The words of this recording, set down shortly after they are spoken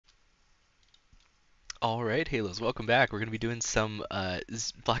Alright, Halos, welcome back. We're going to be doing some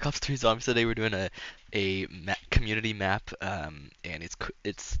Black Ops 3 Zombies today. We're doing a community map, and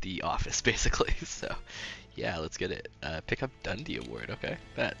it's the office, basically. So, yeah, let's get it. Pick up Dundee Award, okay,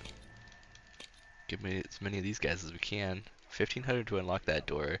 bet. Give me as many of these guys as we can. 1500 to unlock that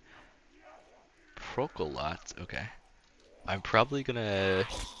door. Procolot, okay. I'm probably going to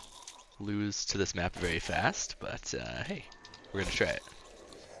lose to this map very fast, but hey, we're going to try it.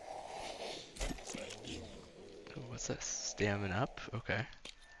 Oh, what's this? Stamina up? Okay.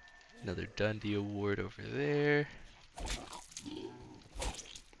 Another Dundee Award over there.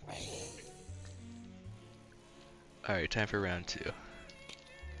 Alright, time for round 2.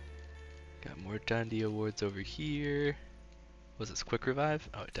 Got more Dundee Awards over here. Was this Quick Revive?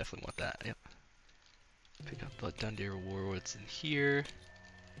 Oh, I definitely want that. Yep. Pick up the Dundee Awards in here.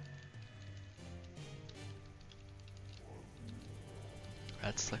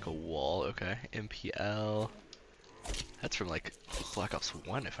 That's like a wall, okay. MPL. That's from like Black Ops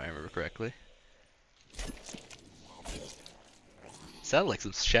 1 if I remember correctly. Sounded like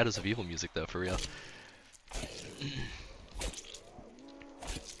some Shadows of Evil music though, for real.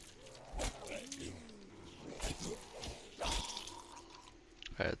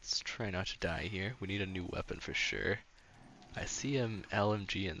 Alright, let's try not to die here. We need a new weapon for sure. I see an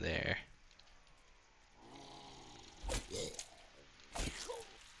LMG in there.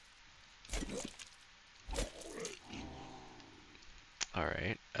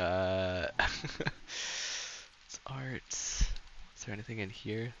 Alright, it's art. Is there anything in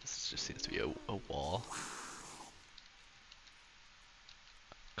here? This just seems to be a wall.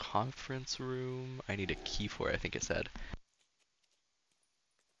 Conference room. I need a key for it, I think it said.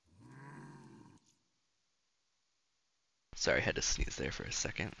 Sorry, I had to sneeze there for a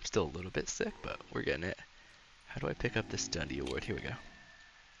second. I'm still a little bit sick, but we're getting it. How do I pick up this Dundee Award? Here we go.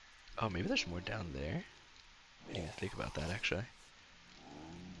 Oh, maybe there's more down there? I didn't even think about that, actually.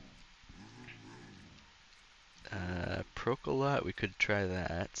 Procolot, we could try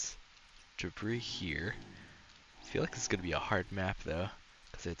that. Debris here. I feel like this is going to be a hard map, though,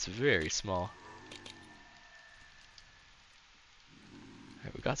 because it's very small.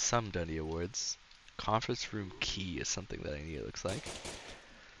 Alright, we got some Dundee Awards. Conference room key is something that I need, it looks like.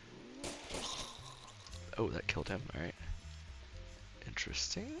 Oh, that killed him. Alright.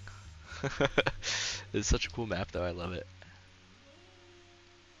 Interesting. It's such a cool map, though. I love it.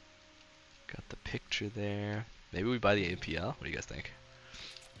 Got the picture there. Maybe we buy the APL? What do you guys think?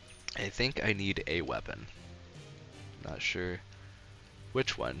 I think I need a weapon. Not sure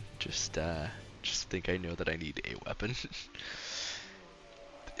which one. Just think I know that I need a weapon.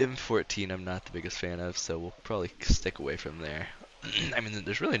 M14 I'm not the biggest fan of, so we'll probably stick away from there. I mean,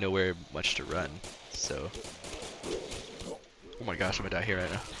 there's really nowhere much to run, so... Oh my gosh, I'm gonna die here right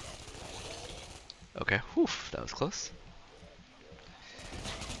now. Okay, whew, that was close.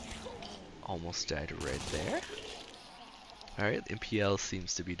 Almost died right there. Alright, MPL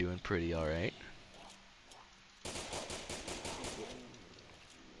seems to be doing pretty alright.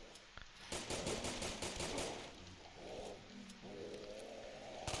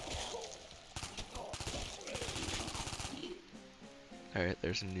 Alright,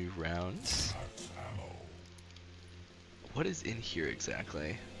 there's new rounds. What is in here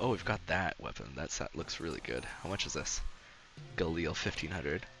exactly? Oh, we've got that weapon. That looks really good. How much is this? Galil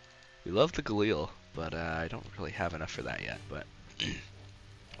 1500. We love the Galil, but I don't really have enough for that yet, but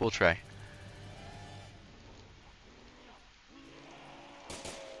we'll try.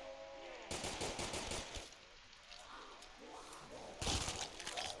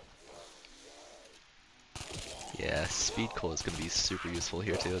 Yeah, speed coal is going to be super useful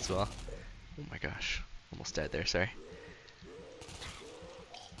here too as well. Oh my gosh, almost died there, sorry.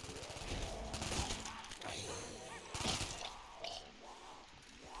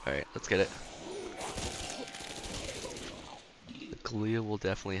 Alright, let's get it. The Galil will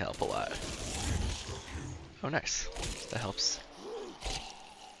definitely help a lot. Oh nice, that helps.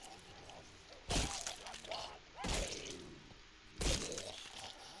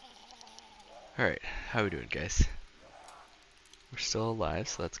 Alright, how are we doing, guys? We're still alive,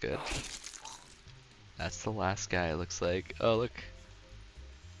 so that's good. That's the last guy, it looks like. Oh look,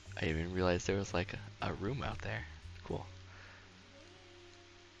 I didn't even realize there was like a room out there. Cool.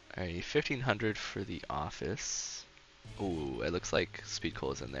 Alright, 1500 for the office. Ooh, it looks like speed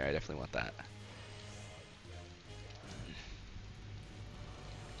coal is in there. I definitely want that.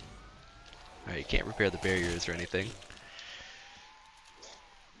 Alright, you can't repair the barriers or anything.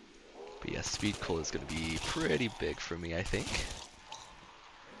 But yeah, speed coal is going to be pretty big for me, I think.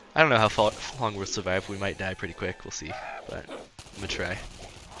 I don't know how long we'll survive. We might die pretty quick. We'll see. But I'm going to try.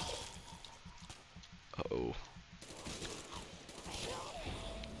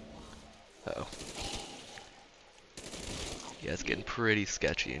 getting pretty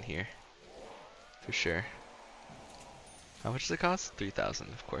sketchy in here. For sure. How much does it cost? 3,000,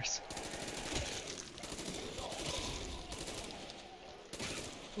 of course.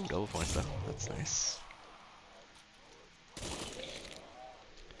 Ooh, double points though. That's nice.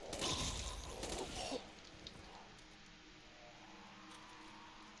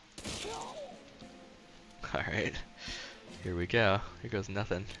 Alright. Here we go. Here goes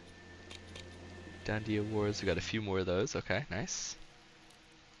nothing. Dandy awards. We got a few more of those. Okay, nice.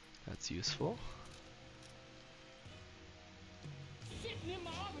 That's useful.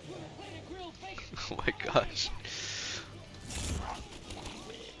 Oh my gosh.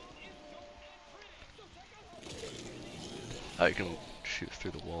 Oh, you can shoot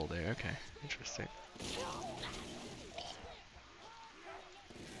through the wall there. Okay, interesting.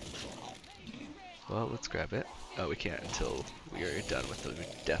 Well, let's grab it. Oh, we can't until we are done with the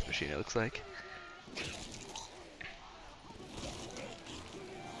death machine, it looks like.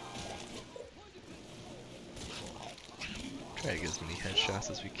 Try to get as many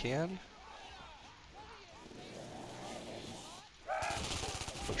headshots as we can.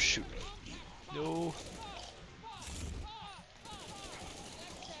 Oh shoot. No.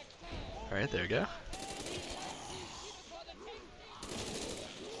 Alright, there we go.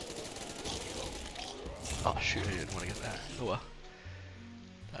 Oh shoot, I didn't want to get that. Oh well.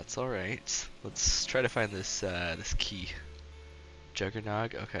 That's alright. Let's try to find this this key.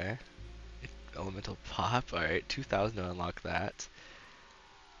 Juggernog, okay. Elemental pop, alright. 2,000 to unlock that.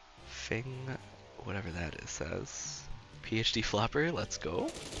 Fing, whatever that is, says. PhD flopper, let's go.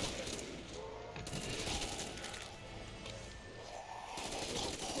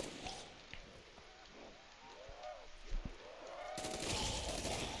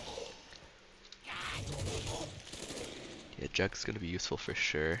 Yeah, Jug's gonna be useful for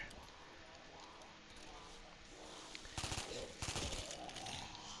sure.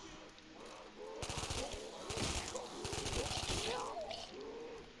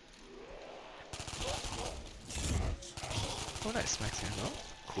 Oh nice, max ammo.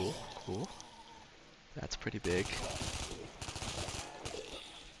 Cool, cool. That's pretty big.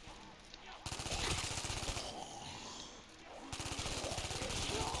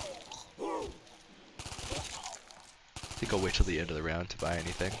 I think I'll wait till the end of the round to buy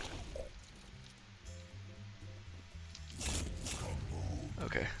anything.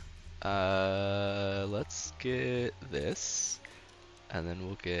 Okay. Let's get this. And then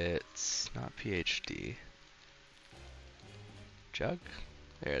we'll get, not PhD. Jug?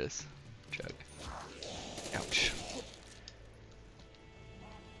 There it is. Jug. Ouch.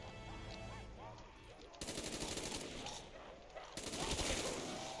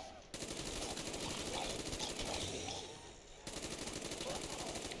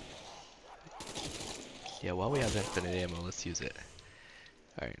 Yeah, while we have infinite ammo, let's use it.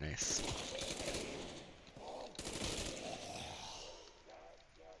 Alright, nice.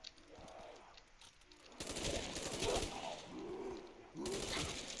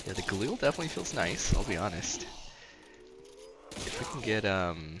 Yeah, the glue definitely feels nice, I'll be honest. If we can get,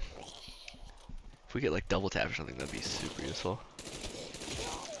 if we get like double tap or something, that'd be super useful.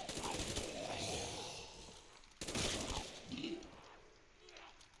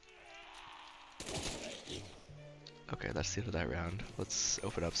 Okay, that's the end of that round. Let's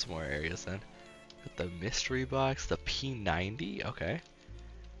open up some more areas then. Got the mystery box, the P90, okay.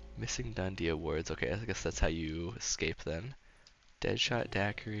 Missing Dundee awards, okay, I guess that's how you escape then. Deadshot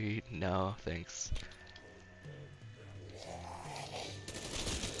daiquiri, no, thanks.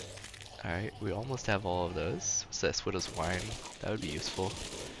 Alright, we almost have all of those. What's this? Widow's wine, that would be useful.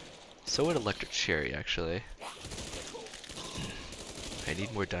 So would electric cherry, actually. I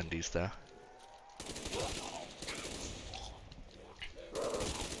need more Dundies though.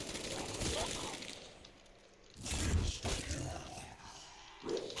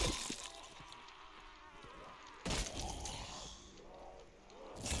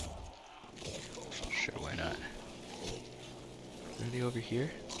 Sure, why not? Any over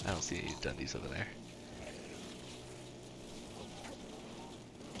here? I don't see any Dundies over there.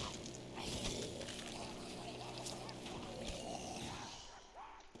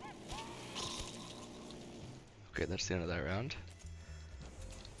 Okay, that's the end of that round.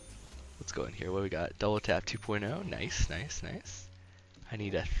 Let's go in here. What do we got? Double tap 2.0. Nice, nice, nice. I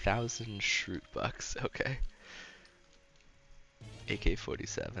need 1,000 Shroot bucks. Okay.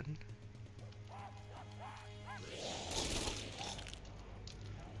 AK-47.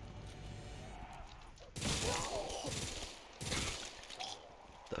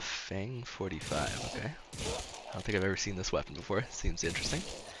 The Fang 45. Okay. I don't think I've ever seen this weapon before. Seems interesting.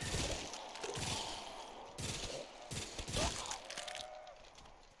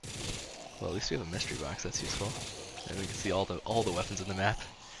 Well, at least we have a mystery box. That's useful. And we can see all the weapons in the map.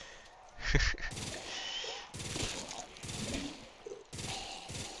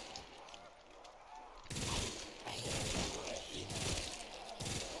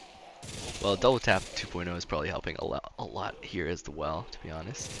 Well, double tap 2.0 is probably helping a lot here as well, to be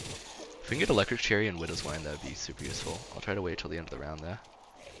honest. If we can get electric cherry and widow's wine, that would be super useful. I'll try to wait till the end of the round though.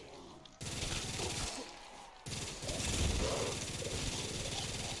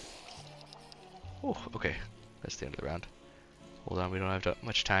 Oh, okay. That's the end of the round. Hold on, we don't have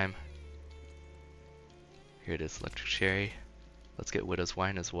much time. Here it is, electric cherry. Let's get widow's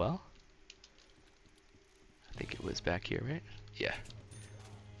wine as well. I think it was back here, right? Yeah.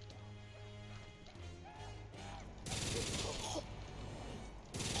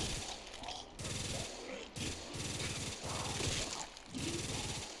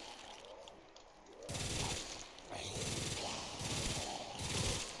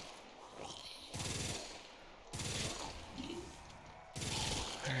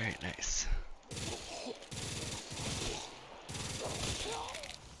 Alright, nice.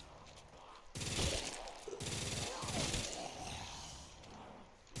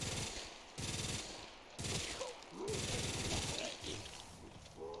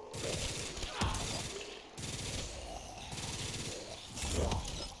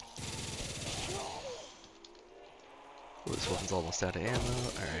 Oh, this weapon's almost out of ammo.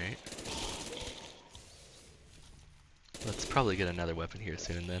 Alright. Let's probably get another weapon here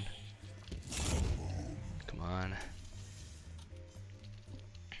soon then. Come on.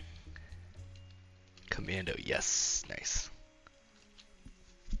 Commando, yes. Nice.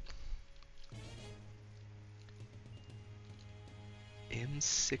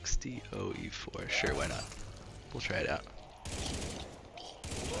 M60 OE4. Sure, why not? We'll try it out.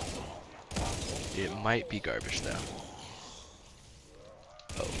 It might be garbage though.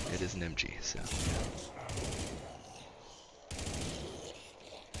 Oh, it is an MG, so yeah.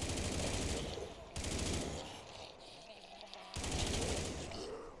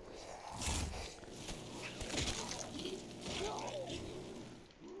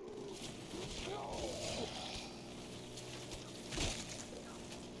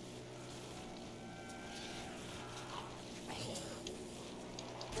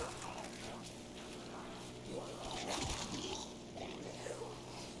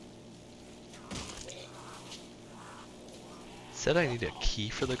 Said I need a key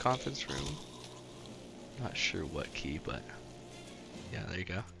for the conference room. Not sure what key, but yeah, there you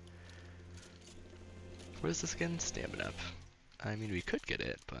go. What is this again? Stamina up. I mean, we could get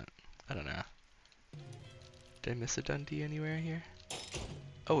it, but I don't know. Did I miss a Dundee anywhere here?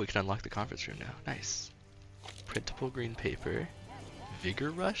 Oh, we can unlock the conference room now. Nice. Printable green paper. Vigor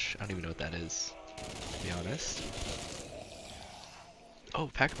rush? I don't even know what that is, to be honest.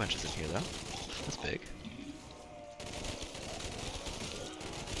 Oh, pack-a-punch is in here though. That's big.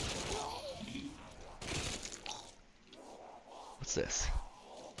 What's this?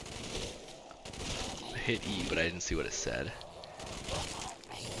 I hit E, but I didn't see what it said.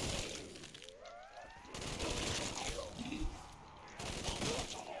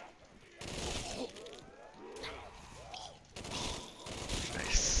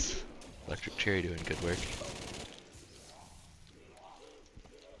 Nice. Electric cherry doing good work.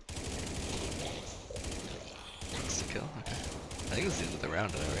 That's the kill? Okay. I think this is the end of the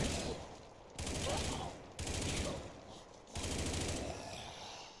round though, right?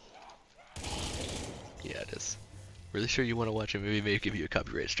 Really sure you want to watch a movie? Maybe give you a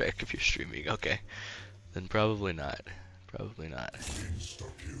copyright strike if you're streaming. Okay, then probably not. Probably not.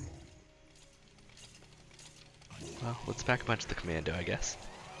 Well, let's pack a punch the commando, I guess.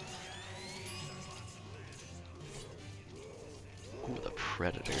 Ooh, the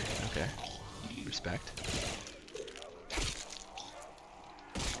predator. Okay, respect.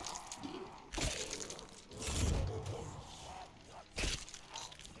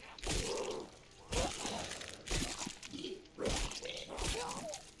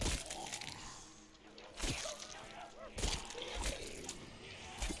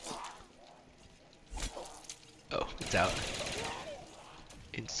 Out.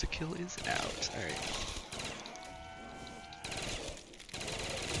 Insta-kill is out. Alright.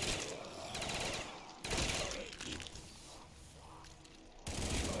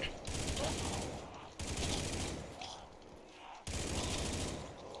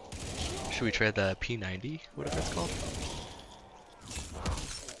 Should we try the P90? Whatever it's called?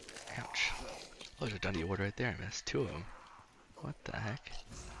 Ouch. Oh, there's a Dundee award right there. I missed two of them. What the heck?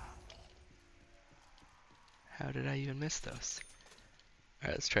 How did I even miss those?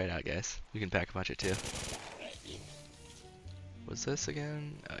 Alright, let's try it out, guys. We can pack a punch it too. What's this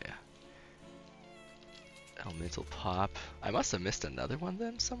again? Oh yeah. Elemental pop. I must have missed another one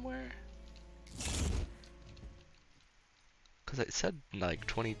then somewhere. Because it said like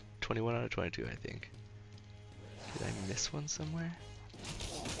 21 out of 22, I think. Did I miss one somewhere?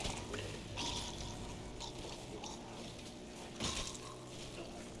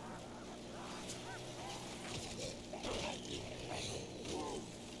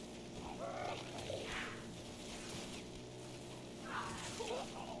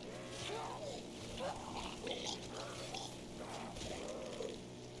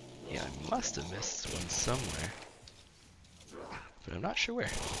 Yeah, I must have missed one somewhere. But I'm not sure where.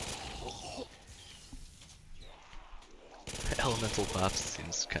 Elemental buffs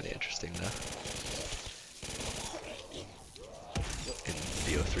seems kind of interesting though. In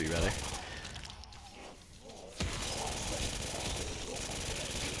VO3 rather.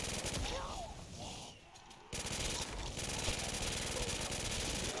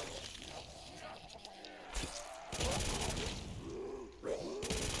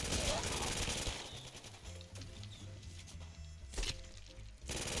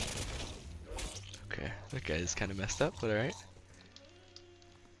 Okay, that guy's kind of messed up, but alright.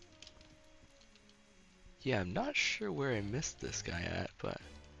 Yeah, I'm not sure where I missed this guy at, but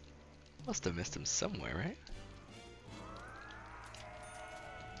must have missed him somewhere, right?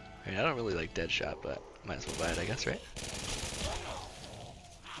 I mean, I don't really like Deadshot, but might as well buy it, I guess, right?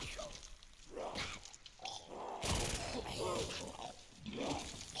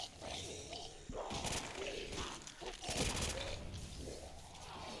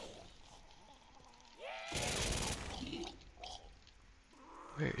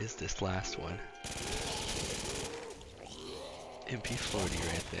 Where is this last one? MP Flordy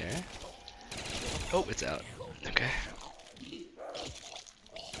right there. Oh, it's out. Okay.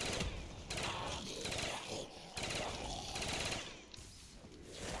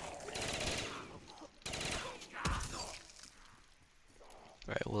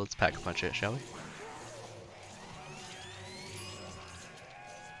 Alright, well let's pack a punch it, shall we?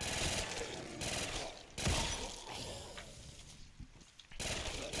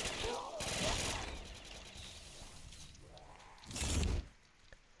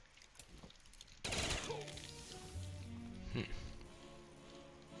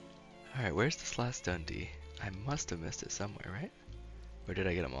 Alright, where's this last Dundee? I must have missed it somewhere, right? Or did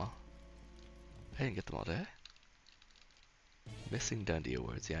I get them all? I didn't get them all, did I? Missing Dundee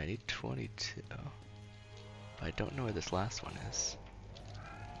awards. Yeah, I need 22. But I don't know where this last one is.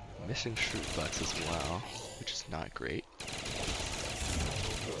 Missing Shroot Bucks as well, which is not great.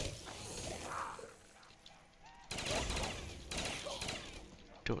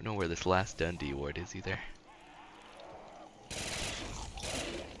 Don't know where this last Dundee award is either.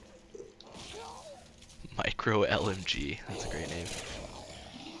 Micro LMG. That's a great name.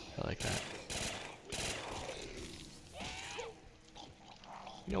 I like that.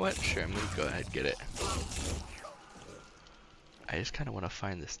 You know what? Sure, I'm gonna go ahead and get it. I just kind of want to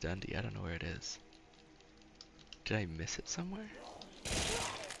find this Dundee. I don't know where it is. Did I miss it somewhere?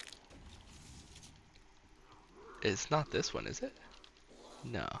 It's not this one, is it?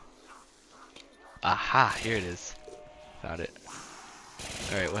 No. Aha! Here it is. Found it.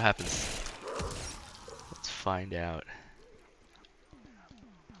 Alright, what happens? Let's find out.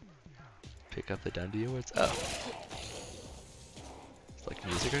 Pick up the Dundee awards. Oh. It's like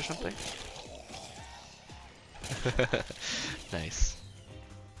music or something? Nice.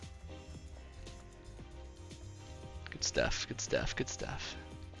 Good stuff, good stuff, good stuff.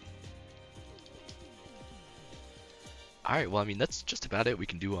 Alright, well I mean that's just about it we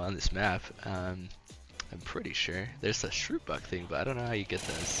can do on this map. I'm pretty sure. There's a Shroot Buck thing, but I don't know how you get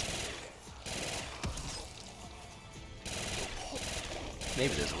those.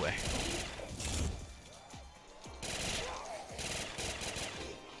 Maybe there's a way.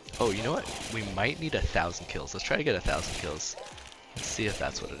 Oh, you know what? We might need 1,000 kills. Let's try to get 1,000 kills. Let's see if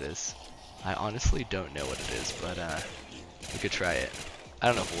that's what it is. I honestly don't know what it is, but we could try it. I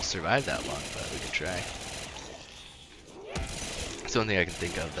don't know if we'll survive that long, but we could try. It's the only thing I can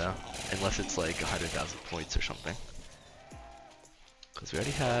think of, though. Unless it's like 100,000 points or something. Because we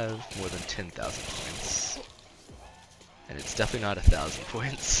already have more than 10,000 points. And it's definitely not 1,000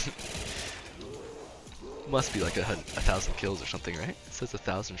 points. Must be like 1,000 kills or something, right? It says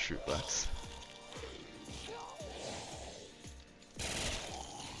 1,000 Shroot Bucks.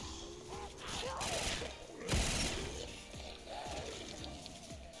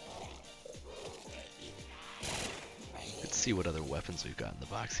 Let's see what other weapons we've got in the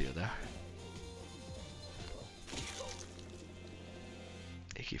box here, though.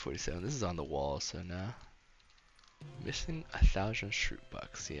 AK-47. This is on the wall, so no. Missing 1,000 Shroot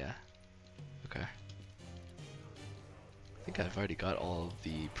Bucks. Yeah. Okay. think I've already got all of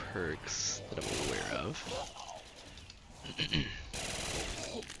the perks that I'm aware of.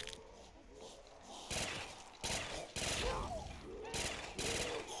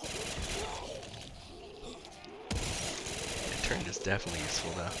 Turn is definitely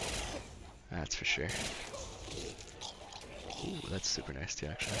useful though. That's for sure. Ooh, that's super nice too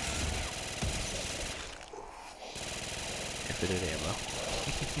actually. Infinite ammo.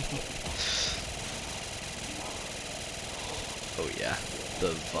 Oh yeah, the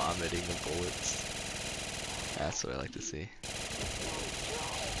vomiting of bullets. That's what I like to see.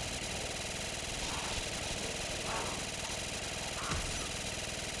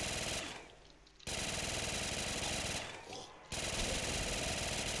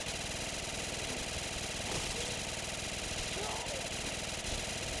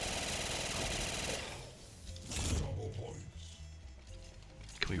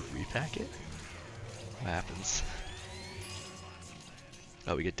 Can we repack it? What happens?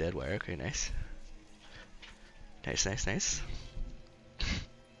 Oh, we get dead wire. Okay, nice. Nice, nice, nice.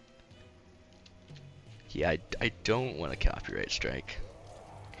 Yeah, I don't want a copyright strike.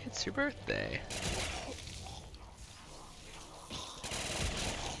 It's your birthday.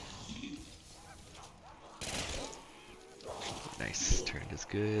 Nice, turned is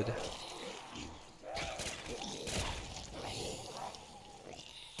good.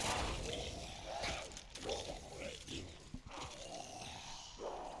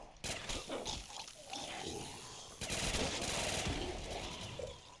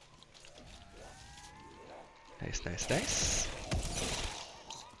 Nice, nice, nice.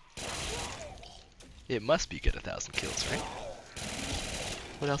 It must be good 1,000 kills, right?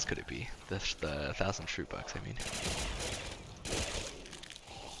 What else could it be? The 1,000 fruit bucks, I mean.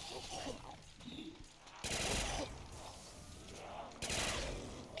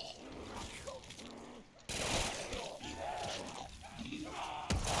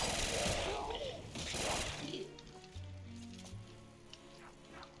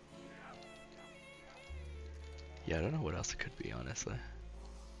 Yeah, I don't know what else it could be, honestly.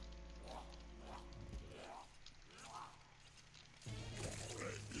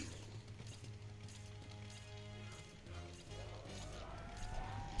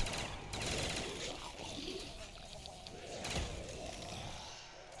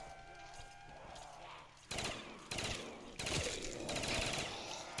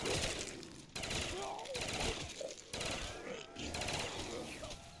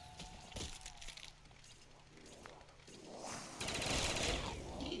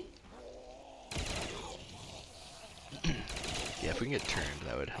 Yeah, if we can get turned,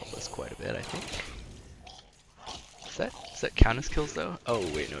 that would help us quite a bit, I think. Does that count as kills, though? Oh,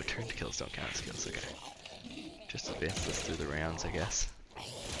 wait, no, turned kills don't count as kills, okay. Just advance this through the rounds, I guess.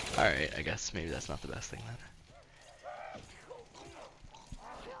 Alright, I guess maybe that's not the best thing, then.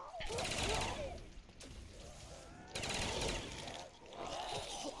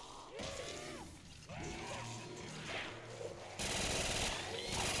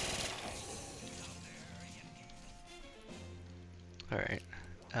 Alright.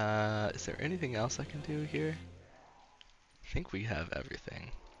 Is there anything else I can do here? I think we have everything.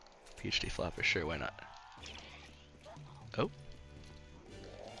 PhD flopper, sure, why not? Oh.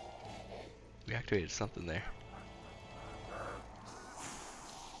 We activated something there.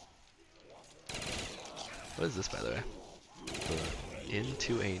 What is this, by the way?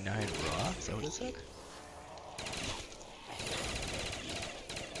 Into a 9 raw? Is that what it said?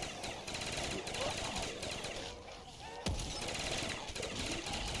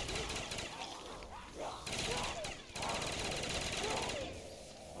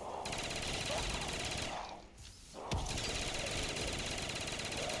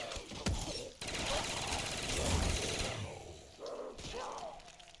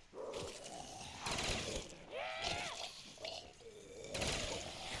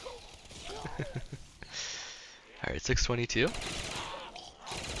 Alright, 622.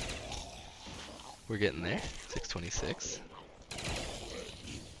 We're getting there. 626.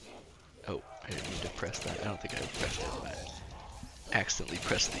 Oh, I didn't mean to press that. I don't think I pressed it. I accidentally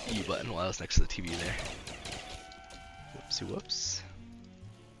pressed the E button while I was next to the TV there. Whoopsie whoops.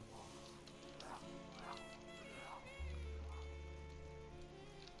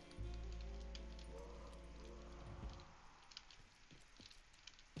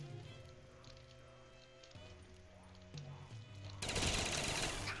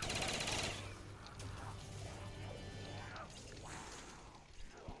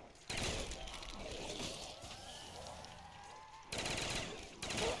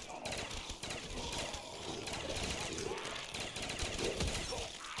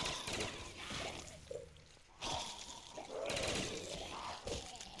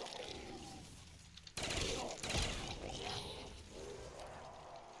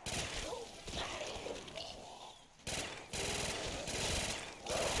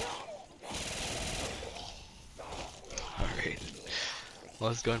 Well,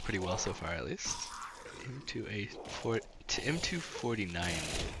 it's going pretty well so far, at least.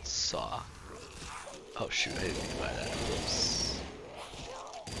 M249 saw. Oh shoot, I didn't mean to buy that. Oops.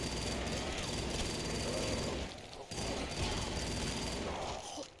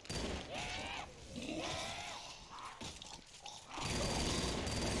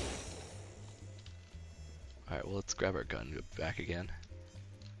 Alright, well let's grab our gun back again.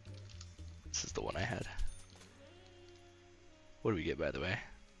 This is the one I had. What do we get, by the way?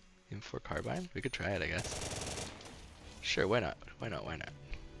 M4 carbine? We could try it, I guess. Sure, why not? Why not? Why not?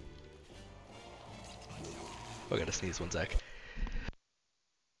 Oh, I gotta sneeze 1 sec.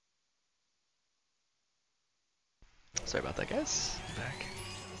 Sorry about that, guys. I'm back.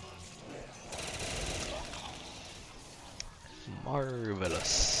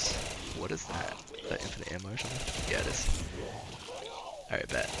 Marvelous. What is that? Is that infinite ammo or something? Yeah, it is. Alright,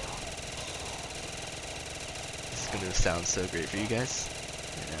 bet. This is gonna sound so great for you guys.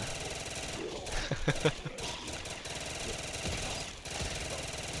 I know.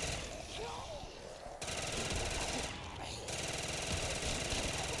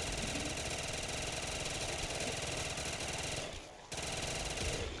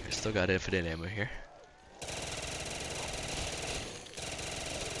 I still got infinite ammo here.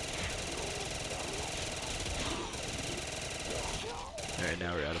 Alright,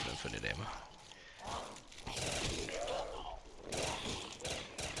 now we're out of infinite ammo.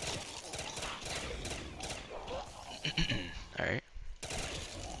 Alright.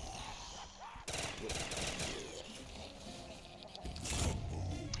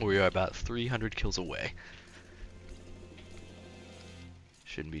 We are about 300 kills away.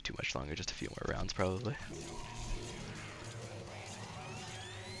 Shouldn't be too much longer, just a few more rounds probably.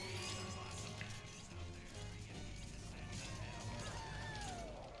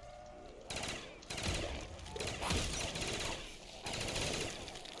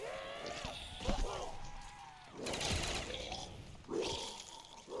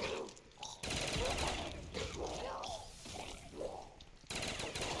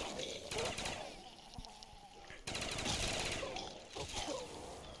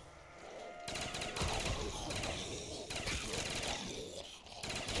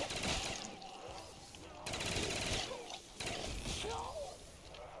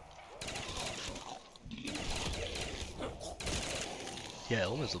 Yeah,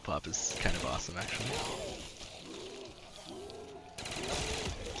 Missile Pop is kind of awesome, actually.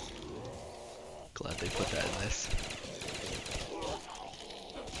 Glad they put that in this.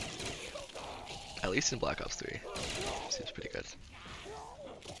 At least in Black Ops 3. Seems pretty good.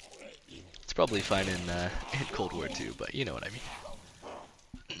 It's probably fine in Cold War 2, but you know what I mean.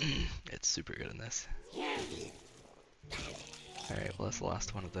 It's super good in this. Alright, well that's the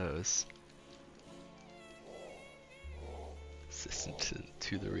last one of those. Assistant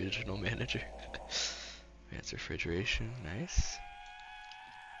to the regional manager. Advanced refrigeration, nice.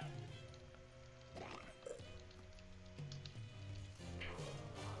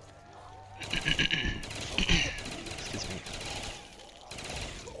 Excuse me.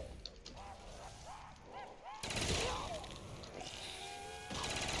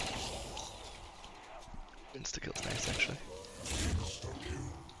 Insta-kill's nice, actually.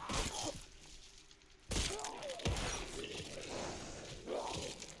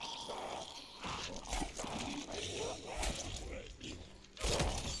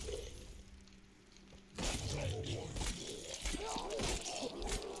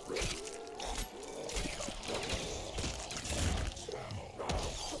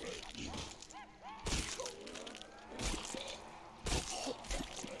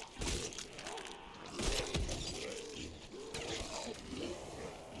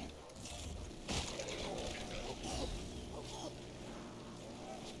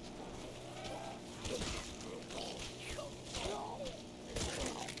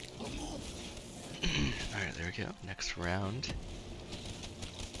 There we go, next round.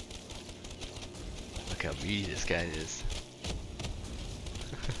 Look how meaty this guy is.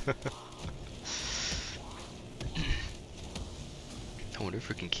 I wonder if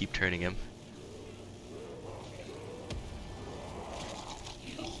we can keep turning him.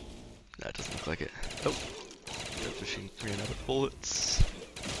 That doesn't look like it. Oh, that machine ran out of bullets.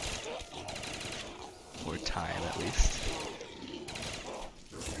 Or time, at least.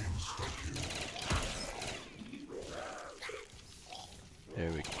 There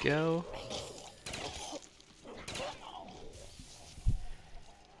we go.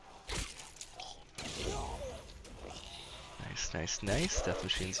 Nice, nice, nice. Death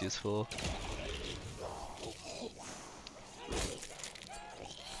machine's useful.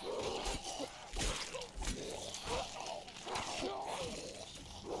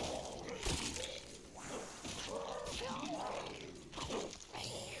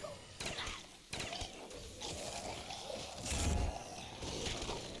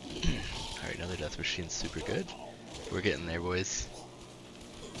 That's machine's super good. We're getting there, boys.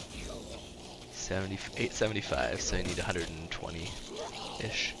 875, so I need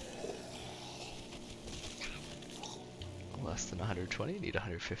 120-ish. Less than 120, need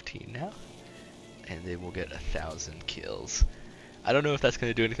 115 now. And then we'll get 1,000 kills. I don't know if that's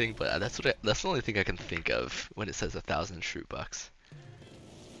gonna do anything, but that's the only thing I can think of when it says 1,000 shroot bucks.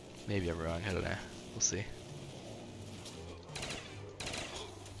 Maybe I'm wrong, I don't know. We'll see.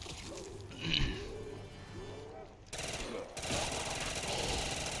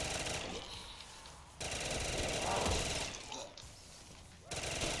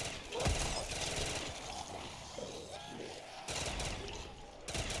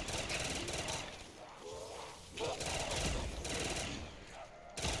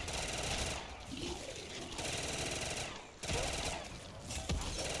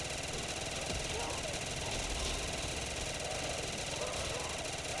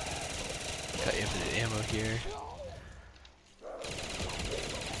 Got infinite ammo here.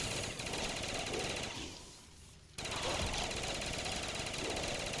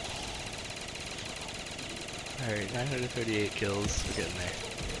 Alright, 938 kills. We're getting there.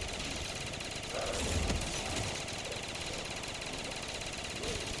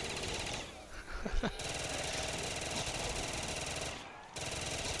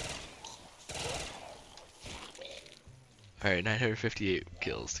 Alright, 958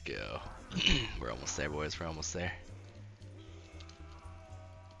 kills to go. We're almost there, boys. We're almost there.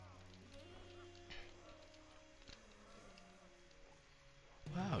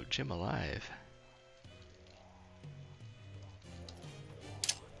 Wow, Jim alive.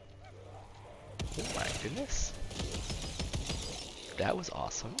 Oh my goodness. That was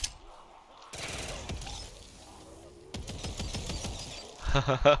awesome.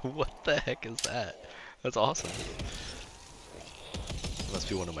 What the heck is that? That's awesome. Must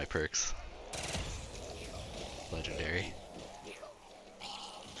be one of my perks. Legendary.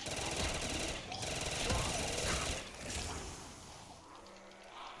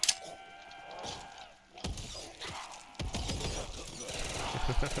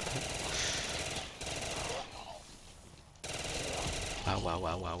 Wow, wow,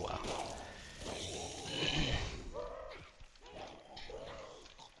 wow, wow, wow.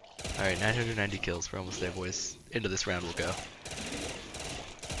 Alright, 990 kills. We're almost there, boys. Into this round we'll go.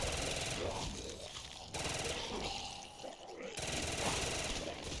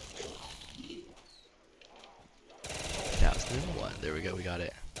 1001. There we go, we got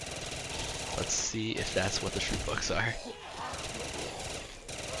it. Let's see if that's what the shroot bucks are.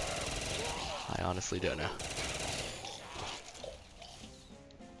 I honestly don't know.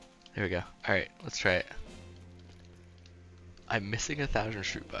 There we go. Alright, let's try it. I'm missing 1,000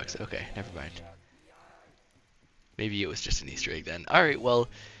 shroot bucks. Okay, never mind. Maybe it was just an Easter egg then. Alright, well,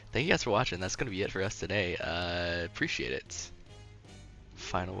 thank you guys for watching. That's going to be it for us today. Appreciate it.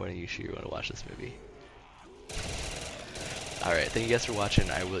 Final warning, you sure you want to watch this movie? Alright, thank you guys for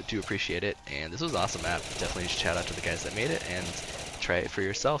watching. I do appreciate it. And this was an awesome map. Definitely shout out to the guys that made it. And try it for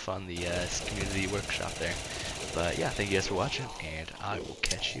yourself on the community workshop there. But yeah, thank you guys for watching. And I will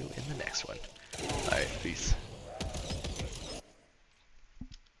catch you in the next one. Alright, peace.